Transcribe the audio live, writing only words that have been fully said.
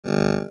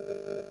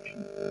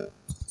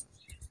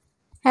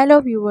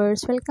Hello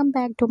viewers, welcome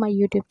back to my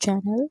YouTube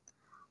channel.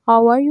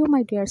 How are you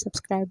my dear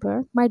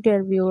subscriber, my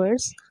dear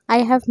viewers? I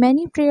have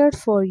many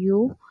prayers for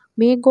you.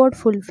 May God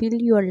fulfill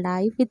your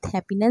life with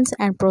happiness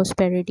and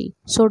prosperity.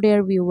 So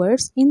dear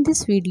viewers, in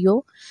this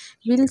video,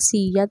 we'll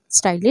see a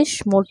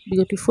stylish, more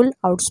beautiful,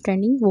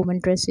 outstanding woman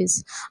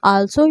dresses.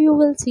 Also, you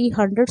will see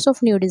hundreds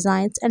of new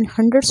designs and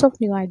hundreds of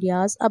new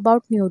ideas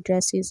about new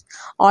dresses.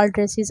 All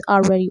dresses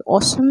are very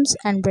awesome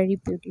and very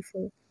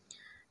beautiful.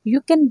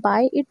 You can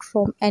buy it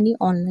from any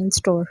online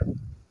store.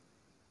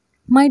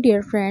 My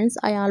dear friends,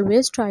 I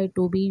always try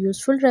to be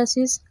useful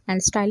dresses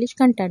and stylish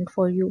content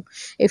for you.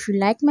 If you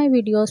like my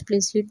videos,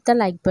 please hit the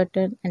like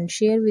button and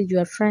share with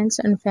your friends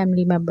and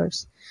family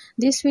members.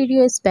 This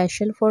video is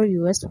special for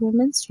US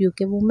women,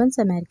 UK women,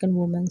 American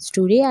women.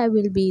 Today I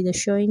will be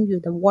showing you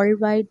the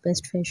worldwide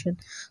best fashion.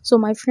 So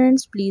my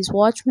friends, please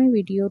watch my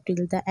video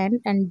till the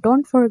end and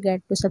don't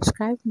forget to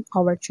subscribe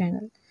our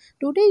channel.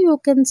 Today you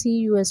can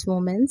see US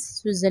women,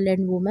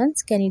 Switzerland women,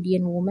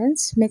 Canadian women,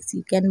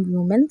 Mexican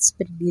women,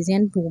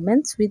 Brazilian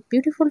women with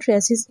beautiful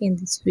dresses in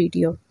this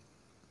video.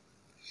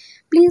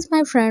 Please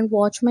my friend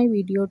watch my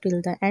video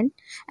till the end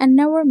and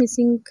never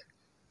missing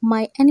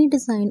my any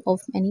design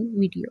of any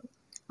video.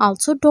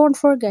 Also don't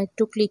forget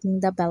to clicking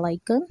the bell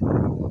icon.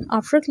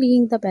 After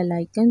clicking the bell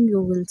icon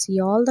you will see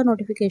all the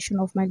notification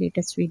of my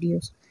latest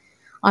videos.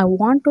 I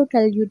want to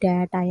tell you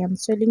that I am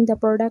selling the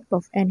product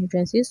of any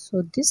dresses,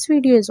 so this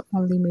video is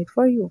only made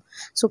for you.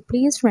 So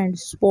please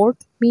friends support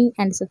me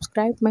and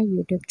subscribe my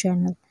YouTube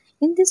channel.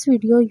 In this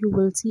video you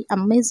will see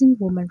amazing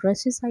women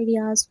dresses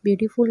ideas,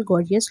 beautiful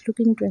gorgeous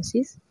looking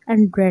dresses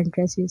and brand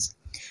dresses,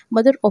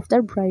 mother of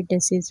the bride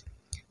dresses,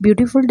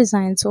 beautiful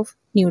designs of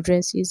new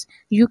dresses.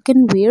 You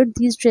can wear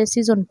these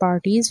dresses on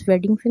parties,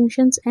 wedding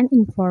functions and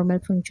informal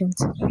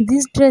functions.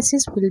 These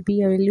dresses will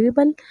be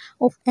available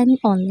of any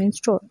online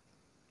store.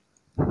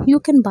 You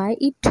can buy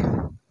it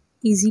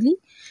easily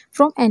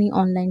from any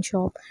online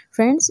shop.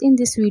 Friends, in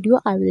this video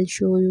I will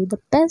show you the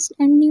best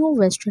and new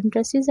western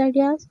dresses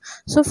ideas.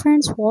 So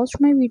friends, watch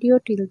my video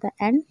till the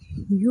end.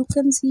 You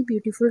can see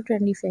beautiful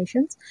trendy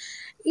fashions.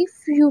 If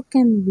you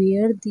can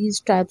wear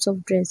these types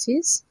of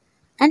dresses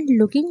and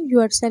looking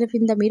yourself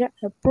in the mirror,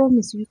 I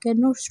promise you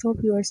cannot stop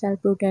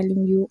yourself to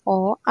telling you,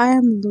 oh, I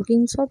am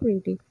looking so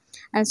pretty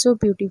and so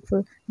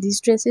beautiful.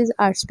 These dresses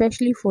are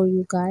specially for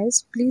you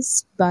guys.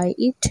 Please buy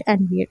it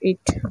and wear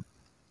it.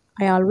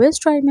 I always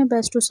try my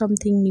best to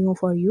something new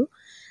for you.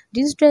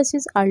 These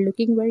dresses are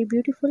looking very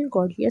beautiful,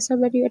 gorgeous and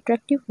very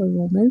attractive for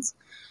women.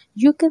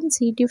 You can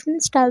see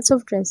different styles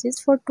of dresses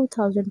for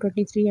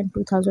 2023 and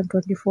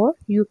 2024.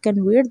 You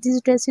can wear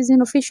these dresses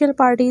in official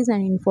parties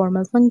and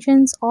informal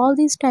functions. All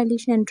these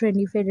stylish and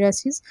trendy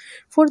dresses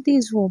for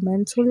these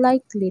women who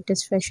like the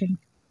latest fashion.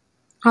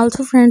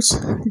 Also friends,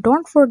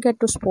 don't forget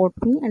to support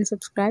me and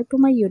subscribe to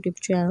my YouTube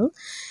channel.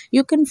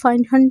 You can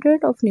find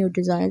hundreds of new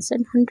designs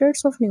and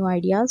hundreds of new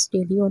ideas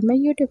daily on my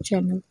YouTube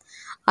channel.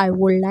 I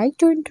would like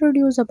to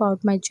introduce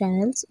about my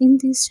channels. In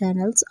these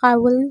channels I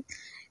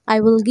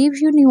will give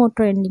you new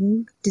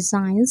trending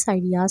designs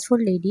ideas for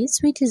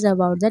ladies, which is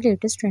about the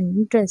latest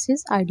trending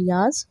dresses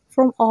ideas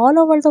from all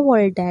over the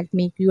world that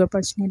make your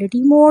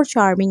personality more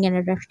charming and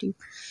attractive.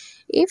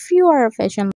 If you are a fashion